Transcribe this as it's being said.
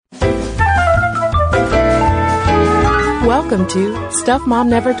Welcome to Stuff Mom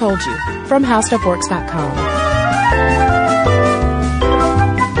Never Told You from HowStuffWorks.com.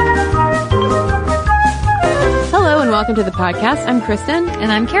 Hello and welcome to the podcast. I'm Kristen.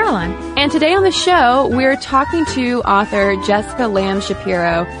 And I'm Caroline. And today on the show, we're talking to author Jessica Lamb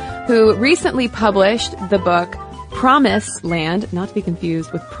Shapiro, who recently published the book Promised Land, not to be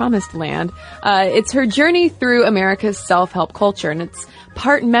confused with Promised Land. It's her journey through America's self-help culture, and it's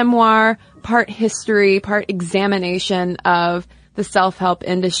part memoir, part history, part examination of the self-help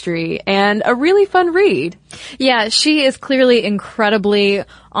industry, and a really fun read. Yeah, she is clearly incredibly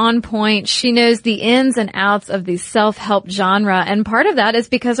on point. She knows the ins and outs of the self-help genre, and part of that is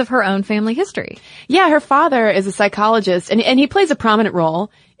because of her own family history. Yeah, her father is a psychologist, and he plays a prominent role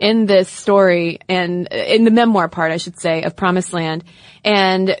in this story, and in the memoir part, I should say, of Promised Land.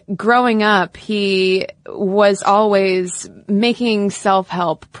 And growing up, he was always making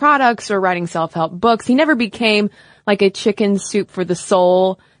self-help products or writing self-help books. He never became like a chicken soup for the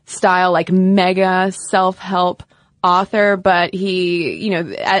soul style, like mega self-help author, but he,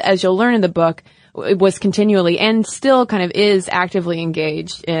 as you'll learn in the book, was continually and still kind of is actively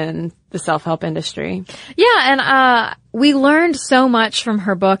engaged in the self-help industry. Yeah, and we learned so much from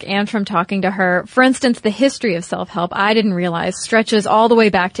her book and from talking to her. For instance, the history of self-help, I didn't realize, stretches all the way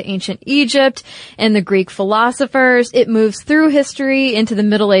back to ancient Egypt and the Greek philosophers. It moves through history into the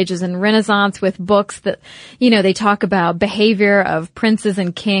Middle Ages and Renaissance with books that, they talk about behavior of princes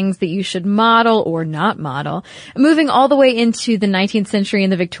and kings that you should model or not model. Moving all the way into the 19th century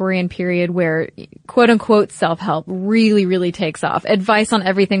and the Victorian period where quote-unquote self-help really, really takes off. Advice on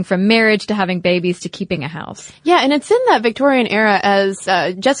everything from marriage to having babies to keeping a house. Yeah, and it's in that Victorian era, as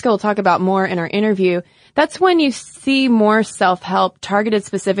Jessica will talk about more in our interview. That's when you see more self-help targeted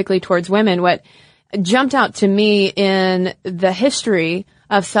specifically towards women. What jumped out to me in the history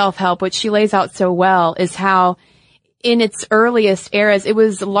of self-help, which she lays out so well, is how in its earliest eras, it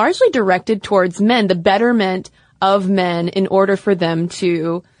was largely directed towards men, the betterment of men in order for them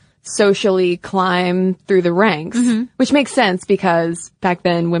to socially climb through the ranks, which makes sense because back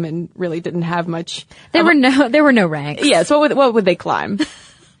then women really didn't have much. There were no ranks. Yes. What would they climb?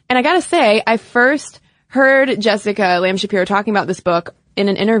 And I gotta say, I first heard Jessica Lamb Shapiro talking about this book in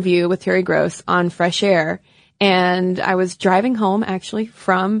an interview with Terry Gross on Fresh Air. And I was driving home actually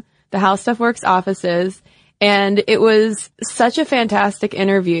from the How Stuff Works offices. And it was such a fantastic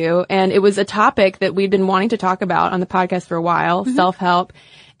interview. And it was a topic that we'd been wanting to talk about on the podcast for a while, self-help.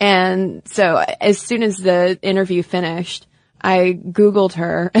 And so as soon as the interview finished, I Googled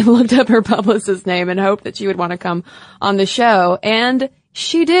her and looked up her publicist's name and hoped that she would want to come on the show. And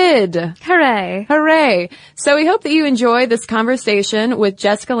she did. Hooray. Hooray. So we hope that you enjoy this conversation with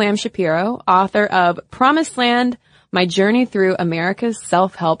Jessica Lamb Shapiro, author of Promised Land, My Journey Through America's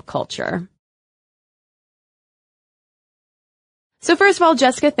Self-Help Culture. So first of all,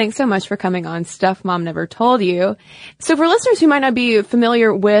 Jessica, thanks so much for coming on Stuff Mom Never Told You. So for listeners who might not be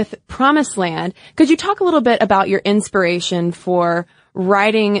familiar with Promised Land, could you talk a little bit about your inspiration for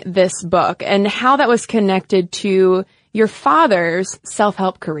writing this book and how that was connected to your father's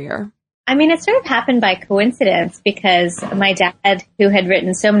self-help career? I mean, it sort of happened by coincidence because my dad, who had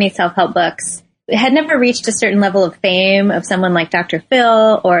written so many self-help books, had never reached a certain level of fame of someone like Dr.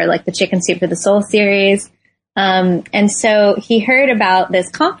 Phil or like the Chicken Soup for the Soul series. And so he heard about this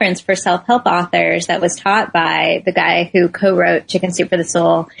conference for self-help authors that was taught by the guy who co-wrote Chicken Soup for the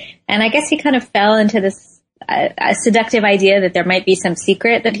Soul. And I guess he kind of fell into this a seductive idea that there might be some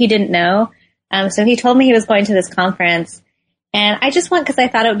secret that he didn't know. So he told me he was going to this conference, and I just went because I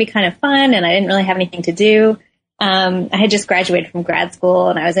thought it would be kind of fun and I didn't really have anything to do. I had just graduated from grad school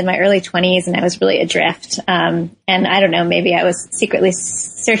and I was in my early 20s and I was really adrift. And I don't know, maybe I was secretly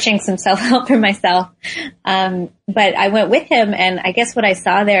searching some self-help for myself. But I went with him, and I guess what I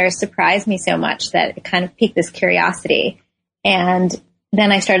saw there surprised me so much that it kind of piqued this curiosity. And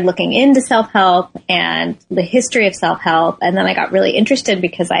then I started looking into self-help and the history of self-help. And then I got really interested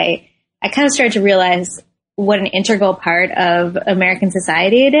because I kind of started to realize what an integral part of American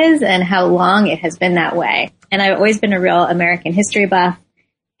society it is and how long it has been that way. And I've always been a real American history buff,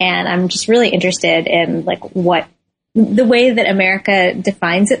 and I'm just really interested in what the way that America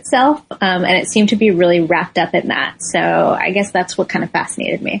defines itself. And it seemed to be really wrapped up in that. So I guess that's what kind of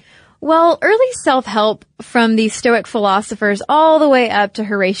fascinated me. Well, early self-help from the Stoic philosophers all the way up to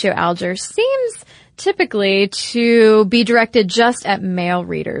Horatio Alger seems typically to be directed just at male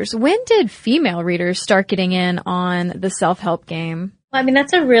readers. When did female readers start getting in on the self-help game? Well, I mean,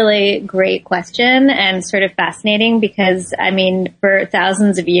 that's a really great question and sort of fascinating because, I mean, for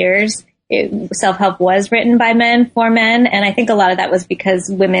thousands of years, self-help was written by men for men. And I think a lot of that was because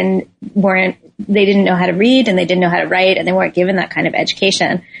women they didn't know how to read and they didn't know how to write and they weren't given that kind of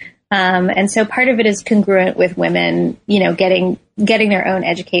education. And so part of it is congruent with women, getting their own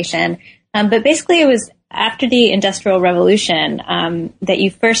education. But basically it was after the Industrial Revolution, that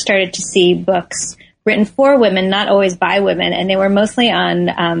you first started to see books written for women, not always by women. And they were mostly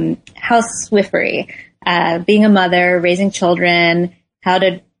on, housewifery, being a mother, raising children, how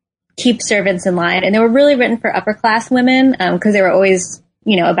to keep servants in line. And they were really written for upper class women, because they were always,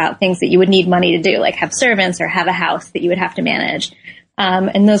 about things that you would need money to do, like have servants or have a house that you would have to manage.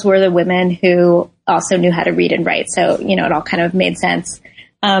 And those were the women who also knew how to read and write. So, it all kind of made sense.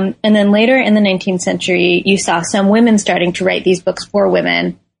 And then later in the 19th century, you saw some women starting to write these books for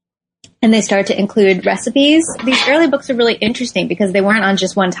women. And they started to include recipes. These early books are really interesting because they weren't on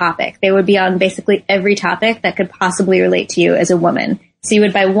just one topic. They would be on basically every topic that could possibly relate to you as a woman. So you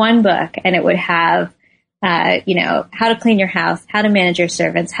would buy one book and it would have, how to clean your house, how to manage your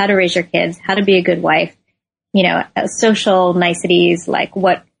servants, how to raise your kids, how to be a good wife, social niceties like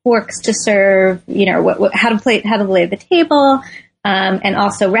what forks to serve, how to lay the table, and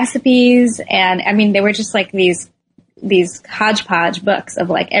also recipes. And I mean, they were just like these hodgepodge books of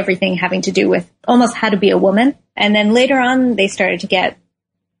like everything having to do with almost how to be a woman. And then later on, they started to get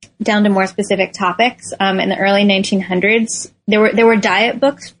down to more specific topics. In the early 1900s, there were diet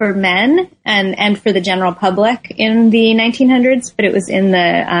books for men and for the general public in the 1900s, but it was in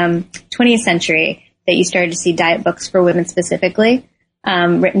the 20th century that you started to see diet books for women specifically,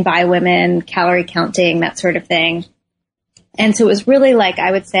 written by women, calorie counting, that sort of thing. And so it was really like,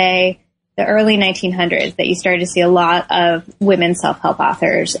 I would say, the early 1900s that you started to see a lot of women self-help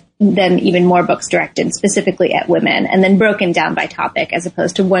authors, then even more books directed specifically at women and then broken down by topic as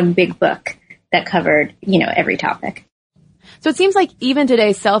opposed to one big book that covered, every topic. So it seems like even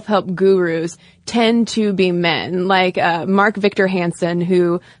today, self-help gurus tend to be men, like Mark Victor Hansen,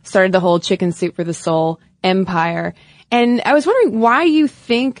 who started the whole Chicken Soup for the Soul empire. And I was wondering why you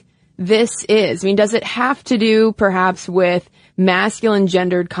think this is. I mean, does it have to do perhaps with masculine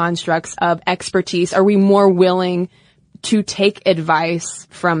gendered constructs of expertise? Are we more willing to take advice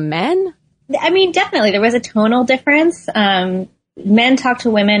from men? I mean, definitely. There was a tonal difference. Men talk to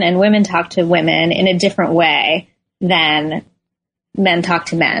women and women talk to women in a different way than men talk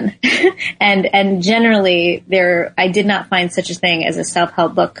to men. and generally I did not find such a thing as a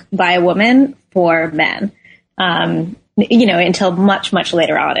self-help book by a woman for men. Until much, much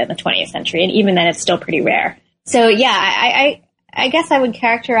later on in the 20th century. And even then it's still pretty rare. So yeah, I guess I would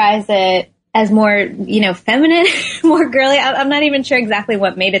characterize it as more, feminine, more girly. I'm not even sure exactly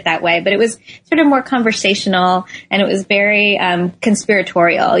what made it that way, but it was sort of more conversational and it was very,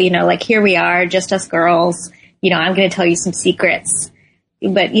 conspiratorial, like here we are, just us girls, I'm going to tell you some secrets,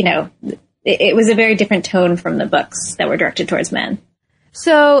 but it was a very different tone from the books that were directed towards men.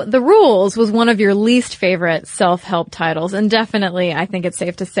 So The Rules was one of your least favorite self-help titles, and definitely, I think it's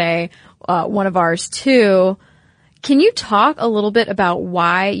safe to say, one of ours too. Can you talk a little bit about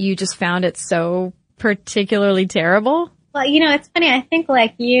why you just found it so particularly terrible? Well, it's funny. I think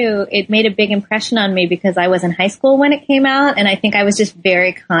like you, it made a big impression on me because I was in high school when it came out, and I think I was just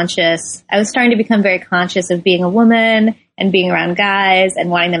very conscious. I was starting to become very conscious of being a woman and being around guys and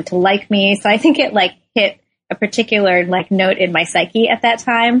wanting them to like me. So I think it like hit a particular like note in my psyche at that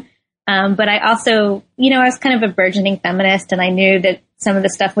time. But I also, I was kind of a burgeoning feminist and I knew that some of the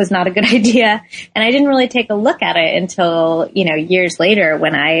stuff was not a good idea. And I didn't really take a look at it until, years later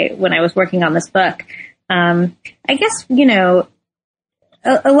when I was working on this book. I guess,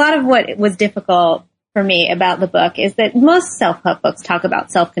 a lot of what was difficult for me about the book is that most self-help books talk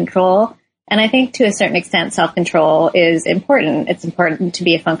about self-control. And I think to a certain extent, self-control is important. It's important to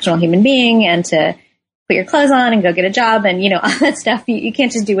be a functional human being and to put your clothes on and go get a job and, all that stuff. You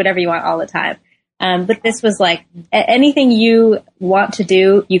can't just do whatever you want all the time. But this was like anything you want to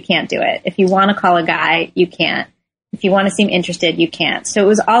do, you can't do it. If you want to call a guy, you can't. If you want to seem interested, you can't. So it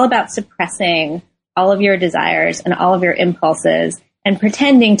was all about suppressing all of your desires and all of your impulses and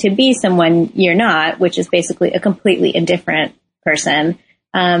pretending to be someone you're not, which is basically a completely indifferent person.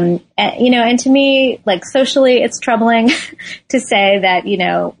 And to me, like socially, it's troubling to say that,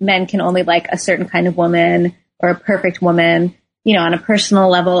 men can only like a certain kind of woman or a perfect woman. On a personal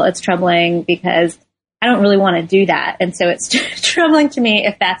level, it's troubling because I don't really want to do that. And so it's troubling to me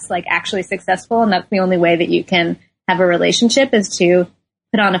if that's like actually successful and that's the only way that you can have a relationship is to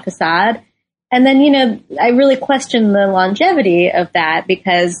put on a facade. And then, I really question the longevity of that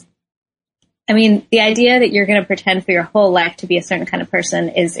because the idea that you're going to pretend for your whole life to be a certain kind of person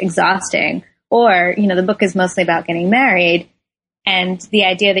is exhausting. Or, the book is mostly about getting married. And the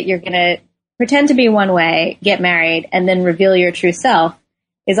idea that you're going to pretend to be one way, get married, and then reveal your true self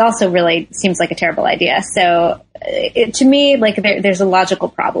is also really seems like a terrible idea. So to me, like there's a logical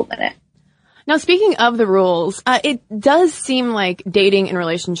problem in it. Now, speaking of the rules, it does seem like dating and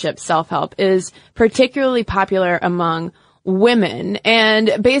relationship self-help is particularly popular among women.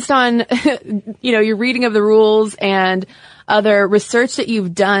 And based on, your reading of the rules and other research that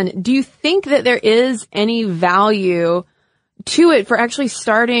you've done, do you think that there is any value to it for actually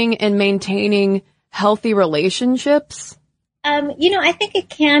starting and maintaining healthy relationships? I think it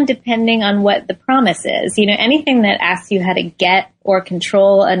can, depending on what the promise is. Anything that asks you how to get or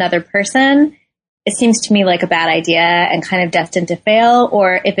control another person, it seems to me like a bad idea and kind of destined to fail.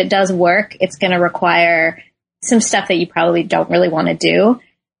 Or if it does work, it's going to require some stuff that you probably don't really want to do.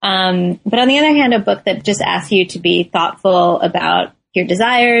 But on the other hand, a book that just asks you to be thoughtful about your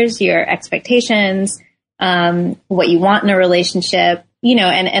desires, your expectations, what you want in a relationship,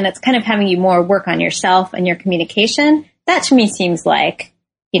 and it's kind of having you more work on yourself and your communication. That to me seems like,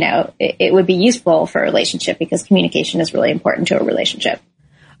 it would be useful for a relationship because communication is really important to a relationship.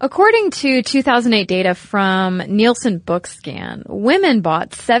 According to 2008 data from Nielsen Bookscan, women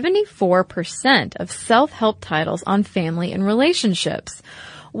bought 74% of self-help titles on family and relationships.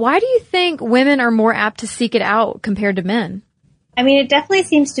 Why do you think women are more apt to seek it out compared to men? I mean, it definitely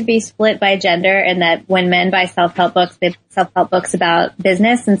seems to be split by gender in that when men buy self-help books, they buy self-help books about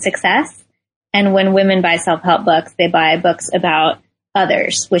business and success. And when women buy self-help books, they buy books about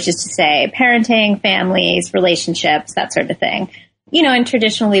others, which is to say parenting, families, relationships, that sort of thing. And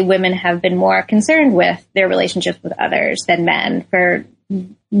traditionally women have been more concerned with their relationships with others than men for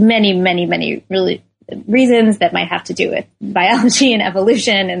many, many, many really reasons that might have to do with biology and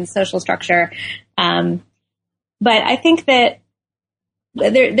evolution and social structure. But I think that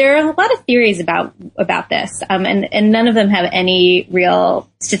there are a lot of theories about this, and none of them have any real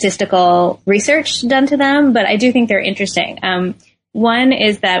statistical research done to them, but I do think they're interesting. One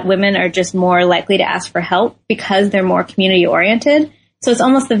is that women are just more likely to ask for help because they're more community oriented. So it's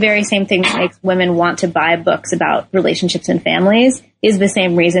almost the very same thing that makes women want to buy books about relationships and families is the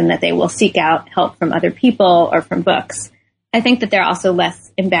same reason that they will seek out help from other people or from books. I think that they're also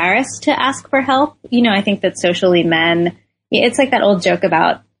less embarrassed to ask for help. I think that socially it's like that old joke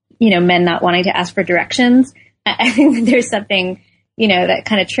about, men not wanting to ask for directions. I think that there's something, that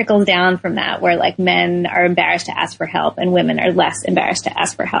kind of trickles down from that where like men are embarrassed to ask for help and women are less embarrassed to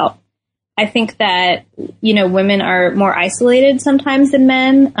ask for help. I think that, women are more isolated sometimes than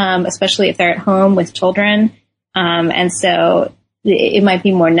men, especially if they're at home with children. And so it might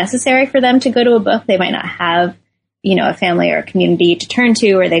be more necessary for them to go to a book. They might not have, a family or a community to turn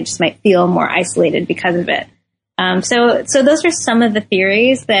to, or they just might feel more isolated because of it. So those are some of the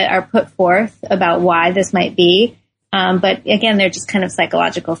theories that are put forth about why this might be. But again, they're just kind of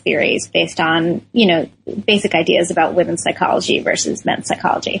psychological theories based on, basic ideas about women's psychology versus men's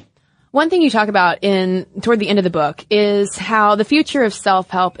psychology. One thing you talk about toward the end of the book is how the future of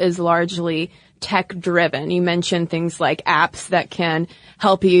self-help is largely tech-driven. You mentioned things like apps that can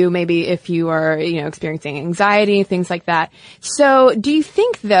help you, maybe if you are, experiencing anxiety, things like that. So do you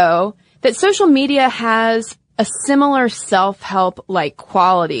think, though, that social media has a similar self-help like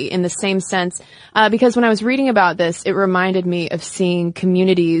quality in the same sense? Because when I was reading about this, it reminded me of seeing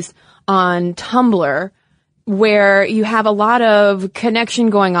communities on Tumblr where you have a lot of connection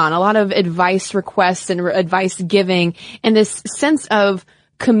going on, a lot of advice requests and advice giving, and this sense of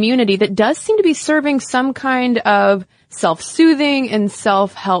community that does seem to be serving some kind of self-soothing and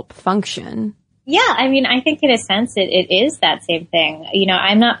self-help function. Yeah, I mean, I think in a sense it is that same thing.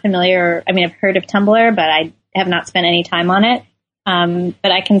 I'm not familiar. I mean, I've heard of Tumblr, but I have not spent any time on it.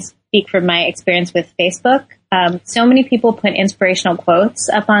 But I can speak from my experience with Facebook. So many people put inspirational quotes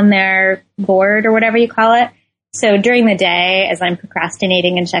up on their board or whatever you call it. So during the day, as I'm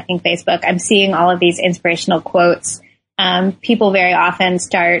procrastinating and checking Facebook, I'm seeing all of these inspirational quotes. People very often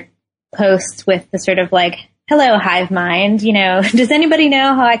start posts with the sort of like, hello, hive mind, does anybody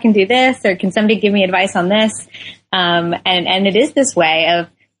know how I can do this? Or can somebody give me advice on this? And it is this way of,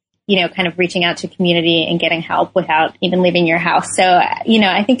 kind of reaching out to community and getting help without even leaving your house. So,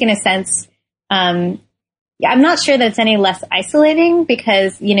 I think in a sense, I'm not sure that it's any less isolating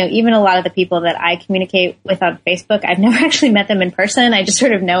because, even a lot of the people that I communicate with on Facebook, I've never actually met them in person. I just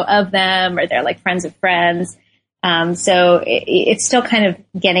sort of know of them or they're like friends of friends. So it's still kind of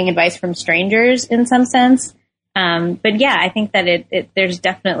getting advice from strangers in some sense. But yeah, I think that there's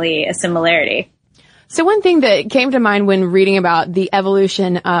definitely a similarity. So one thing that came to mind when reading about the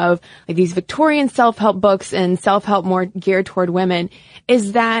evolution of like these Victorian self-help books and self-help more geared toward women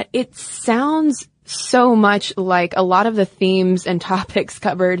is that it sounds so much like a lot of the themes and topics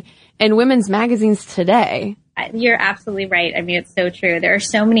covered in women's magazines today. You're absolutely right. I mean, it's so true. There are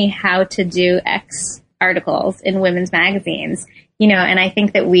so many how to do X articles in women's magazines, and I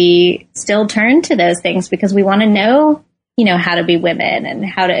think that we still turn to those things because we want to know, how to be women and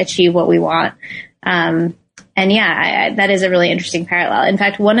how to achieve what we want. That is a really interesting parallel. In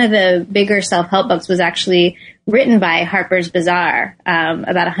fact, one of the bigger self-help books was actually written by Harper's Bazaar,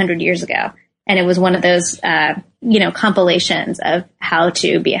 about 100 years ago. And it was one of those, compilations of how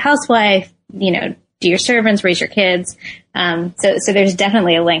to be a housewife, do your servants, raise your kids. So there's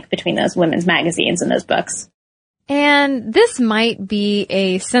definitely a link between those women's magazines and those books. And this might be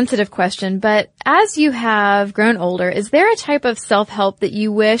a sensitive question, but as you have grown older, is there a type of self-help that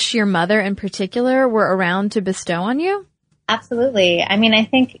you wish your mother in particular were around to bestow on you? Absolutely. I mean, I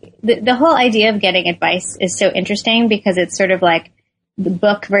think the whole idea of getting advice is so interesting because it's sort of like the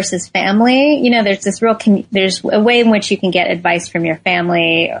book versus family. There's this there's a way in which you can get advice from your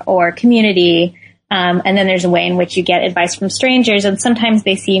family or community. And then there's a way in which you get advice from strangers, and sometimes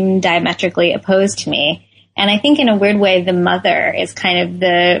they seem diametrically opposed to me. And I think in a weird way, the mother is kind of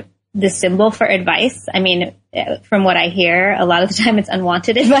the symbol for advice. I mean, from what I hear, a lot of the time it's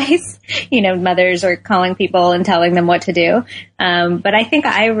unwanted advice. Mothers are calling people and telling them what to do. But I think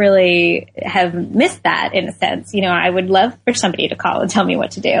I really have missed that in a sense. I would love for somebody to call and tell me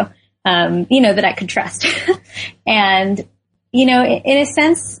what to do, that I could trust. And, in a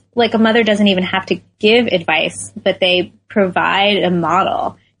sense, like a mother doesn't even have to give advice, but they provide a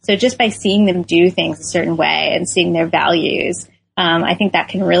model. So just by seeing them do things a certain way and seeing their values, I think that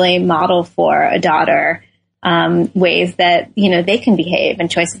can really model for a daughter ways that, they can behave and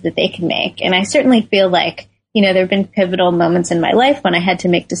choices that they can make. And I certainly feel like, there have been pivotal moments in my life when I had to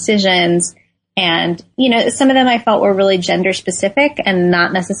make decisions. And, some of them I felt were really gender specific and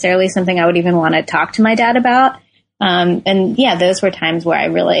not necessarily something I would even want to talk to my dad about. Those were times where I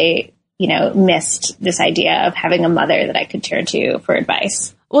really, missed this idea of having a mother that I could turn to for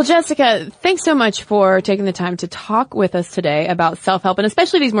advice. Well, Jessica, thanks so much for taking the time to talk with us today about self-help and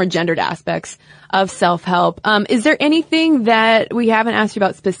especially these more gendered aspects of self-help. Is there anything that we haven't asked you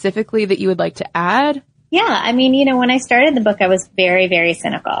about specifically that you would like to add? Yeah. I mean, when I started the book, I was very, very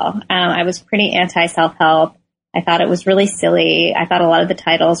cynical. I was pretty anti-self-help. I thought it was really silly. I thought a lot of the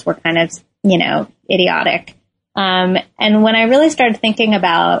titles were kind of, idiotic. And when I really started thinking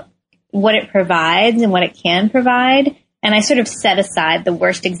about what it provides and what it can provide, and I sort of set aside the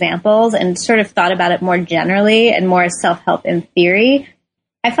worst examples and sort of thought about it more generally and more as self-help in theory,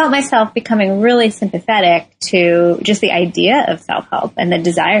 I felt myself becoming really sympathetic to just the idea of self-help and the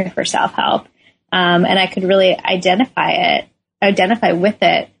desire for self-help. And I could really identify with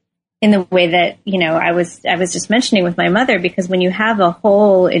it in the way that, I was just mentioning with my mother, because when you have a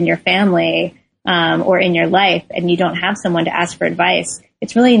hole in your family, or in your life and you don't have someone to ask for advice,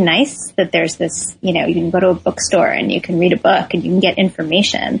 it's really nice that there's this, you can go to a bookstore and you can read a book and you can get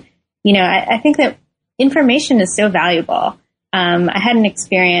information. I think that information is so valuable. I had an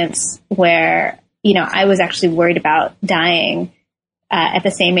experience where, I was actually worried about dying at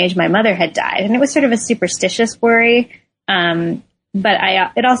the same age my mother had died. And it was sort of a superstitious worry. But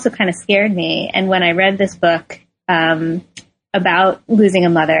it also kind of scared me. And when I read this book about losing a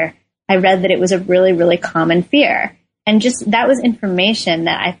mother, I read that it was a really, really common fear. And just that was information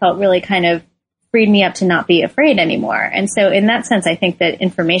that I felt really kind of freed me up to not be afraid anymore. And so in that sense, I think that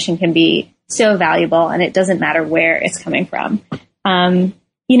information can be so valuable and it doesn't matter where it's coming from. And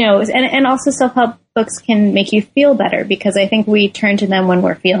also self-help books can make you feel better because I think we turn to them when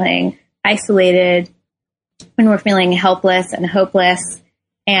we're feeling isolated, when we're feeling helpless and hopeless,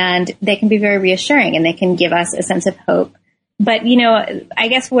 and they can be very reassuring and they can give us a sense of hope. But, I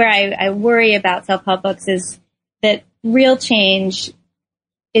guess where I worry about self-help books is that real change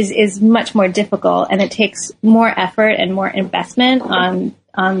is much more difficult and it takes more effort and more investment on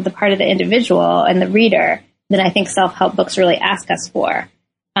the part of the individual and the reader than I think self-help books really ask us for.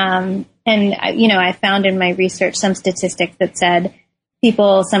 I found in my research some statistics that said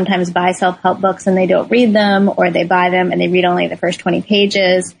people sometimes buy self-help books and they don't read them, or they buy them and they read only the first 20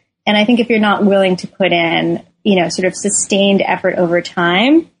 pages. And I think if you're not willing to put in, sort of sustained effort over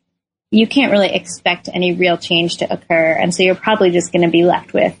time, you can't really expect any real change to occur. And so you're probably just going to be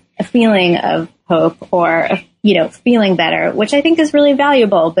left with a feeling of hope or, feeling better, which I think is really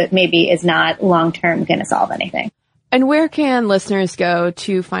valuable, but maybe is not long-term going to solve anything. And where can listeners go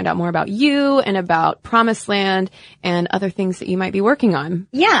to find out more about you and about Promised Land and other things that you might be working on?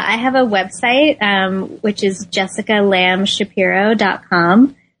 Yeah, I have a website, which is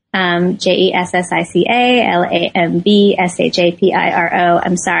JessicaLambShapiro.com. JessicaLambshapiro.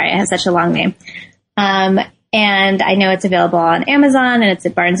 I'm sorry, I have such a long name. And I know it's available on Amazon, and it's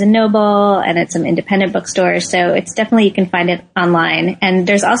at Barnes & Noble, and at some independent bookstores. So it's definitely, you can find it online. And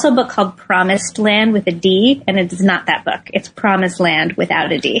there's also a book called Promised Land with a D, and it is not that book. It's Promised Land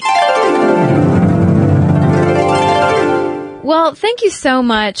without a D. Well, thank you so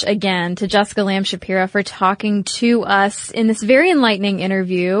much again to Jessica Lamb Shapiro for talking to us in this very enlightening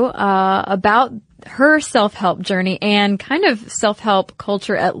interview about her self-help journey and kind of self-help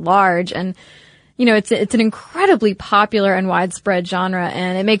culture at large. And you know, it's an incredibly popular and widespread genre,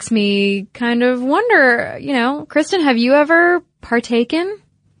 and it makes me kind of wonder, you know, Kristen, have you ever partaken?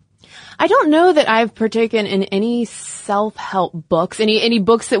 I don't know that I've partaken in any self-help books, any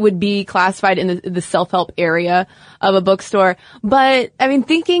books that would be classified in the self-help area of a bookstore. But I mean,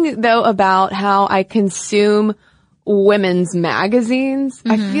 thinking though about how I consume women's magazines,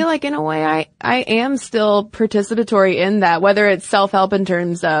 I feel like in a way I am still participatory in that, whether it's self-help in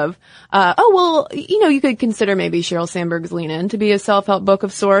terms of, you could consider maybe Sheryl Sandberg's Lean In to be a self-help book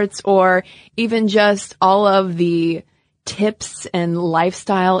of sorts, or even just all of the tips and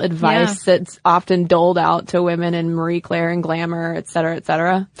lifestyle advice that's often doled out to women in Marie Claire and Glamour, et cetera, et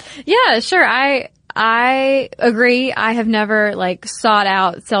cetera. Yeah, sure. I agree. I have never sought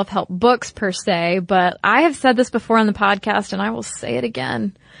out self-help books per se, but I have said this before on the podcast and I will say it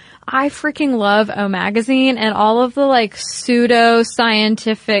again. I freaking love O Magazine and all of the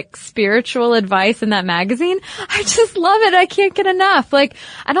pseudo-scientific spiritual advice in that magazine. I just love it. I can't get enough. I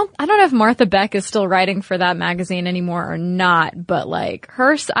don't know if Martha Beck is still writing for that magazine anymore or not, but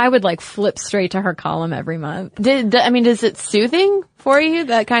I would flip straight to her column every month. Is it soothing for you,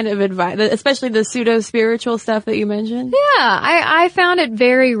 that kind of advice, especially the pseudo-spiritual stuff that you mentioned? Yeah, I found it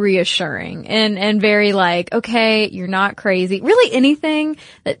very reassuring and very okay, you're not crazy. Really anything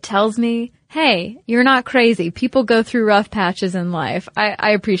that tells me, hey, you're not crazy. People go through rough patches in life.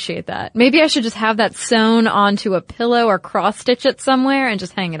 I appreciate that. Maybe I should just have that sewn onto a pillow or cross-stitch it somewhere and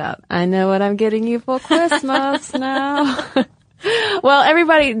just hang it up. I know what I'm getting you for Christmas now. Well,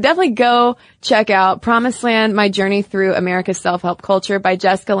 everybody, definitely go check out Promised Land, My Journey Through America's Self-Help Culture by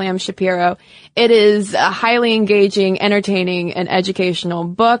Jessica Lamb Shapiro. It is a highly engaging, entertaining, and educational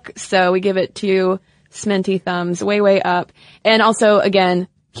book, so we give it 2 sminty thumbs, way, way up. And also, again,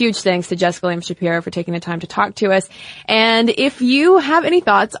 huge thanks to Jessica Lamb Shapiro for taking the time to talk to us. And if you have any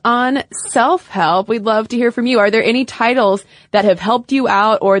thoughts on self-help, we'd love to hear from you. Are there any titles that have helped you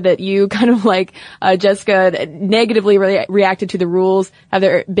out, or that you kind of Jessica negatively reacted to the rules? Have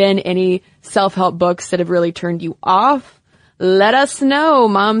there been any self-help books that have really turned you off? Let us know.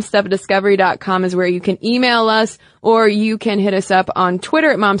 momstuffdiscovery.com is where you can email us, or you can hit us up on Twitter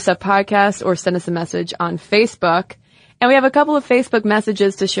at momstuffpodcast, or send us a message on Facebook. And we have a couple of Facebook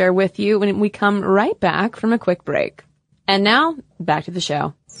messages to share with you when we come right back from a quick break. And now, back to the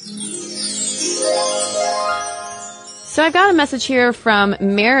show. So I've got a message here from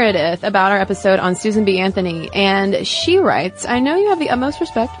Meredith about our episode on Susan B. Anthony, and she writes, I know you have the utmost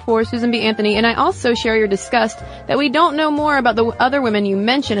respect for Susan B. Anthony, and I also share your disgust that we don't know more about the other women you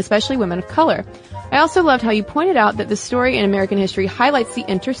mention, especially women of color. I also loved how you pointed out that the story in American history highlights the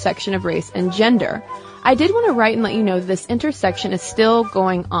intersection of race and gender. I did want to write and let you know that this intersection is still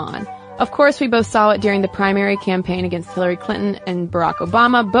going on. Of course, we both saw it during the primary campaign against Hillary Clinton and Barack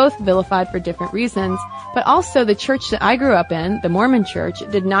Obama, both vilified for different reasons, but also the church that I grew up in, the Mormon Church,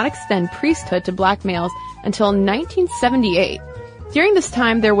 did not extend priesthood to black males until 1978. During this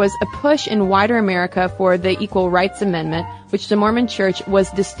time, there was a push in wider America for the Equal Rights Amendment, which the Mormon Church was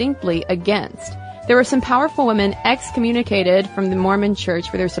distinctly against. There were some powerful women excommunicated from the Mormon Church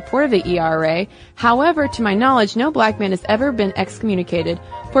for their support of the ERA. However, to my knowledge, no black man has ever been excommunicated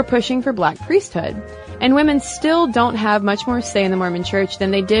for pushing for black priesthood. And women still don't have much more say in the Mormon Church than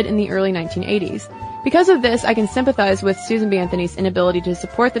they did in the early 1980s. Because of this, I can sympathize with Susan B. Anthony's inability to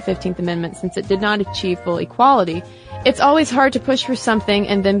support the 15th Amendment since it did not achieve full equality. It's always hard to push for something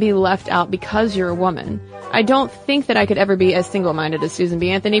and then be left out because you're a woman. I don't think that I could ever be as single-minded as Susan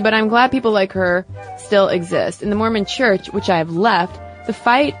B. Anthony, but I'm glad people like her still exist. In the Mormon Church, which I have left, the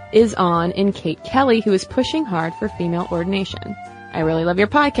fight is on in Kate Kelly, who is pushing hard for female ordination. I really love your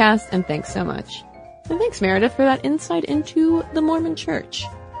podcast, and thanks so much. And thanks, Meredith, for that insight into the Mormon Church.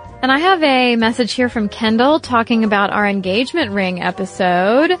 And I have a message here from Kendall talking about our engagement ring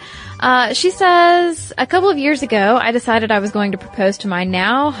episode. She says, a couple of years ago, I decided I was going to propose to my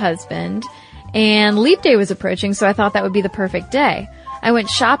now husband, and Leap Day was approaching, so I thought that would be the perfect day. I went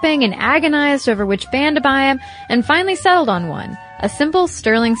shopping and agonized over which band to buy him, and finally settled on one, A simple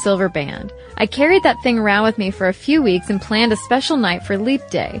sterling silver band. I carried that thing around with me for a few weeks and planned a special night for Leap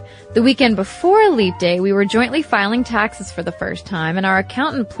Day. The weekend before Leap Day, we were jointly filing taxes for the first time, and our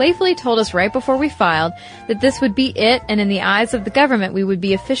accountant playfully told us right before we filed that this would be it, and in the eyes of the government, we would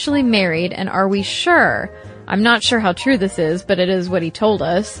be officially married, and are we sure? I'm not sure how true this is, but it is what he told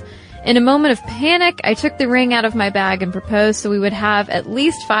us. In a moment of panic, I took the ring out of my bag and proposed so we would have at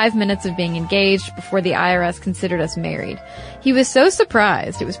least 5 minutes of being engaged before the IRS considered us married. He was so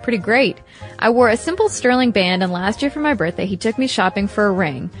surprised. It was pretty great. I wore a simple sterling band, and last year for my birthday, he took me shopping for a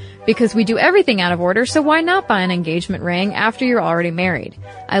ring. Because we do everything out of order, so why not buy an engagement ring after you're already married?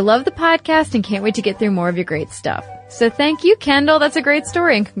 I love the podcast and can't wait to get through more of your great stuff. So thank you, Kendall. That's a great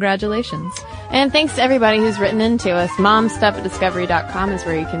story, and congratulations. And thanks to everybody who's written into us. momstuff@discovery.com is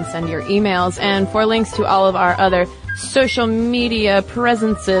where you can send your emails. And for links to all of our other social media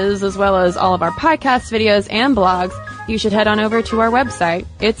presences, as well as all of our podcast videos and blogs, you should head on over to our website.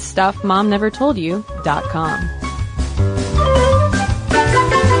 It's stuffmomnevertoldyou.com.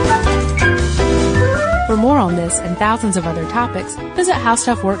 For more on this and thousands of other topics, visit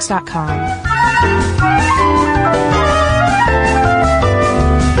howstuffworks.com.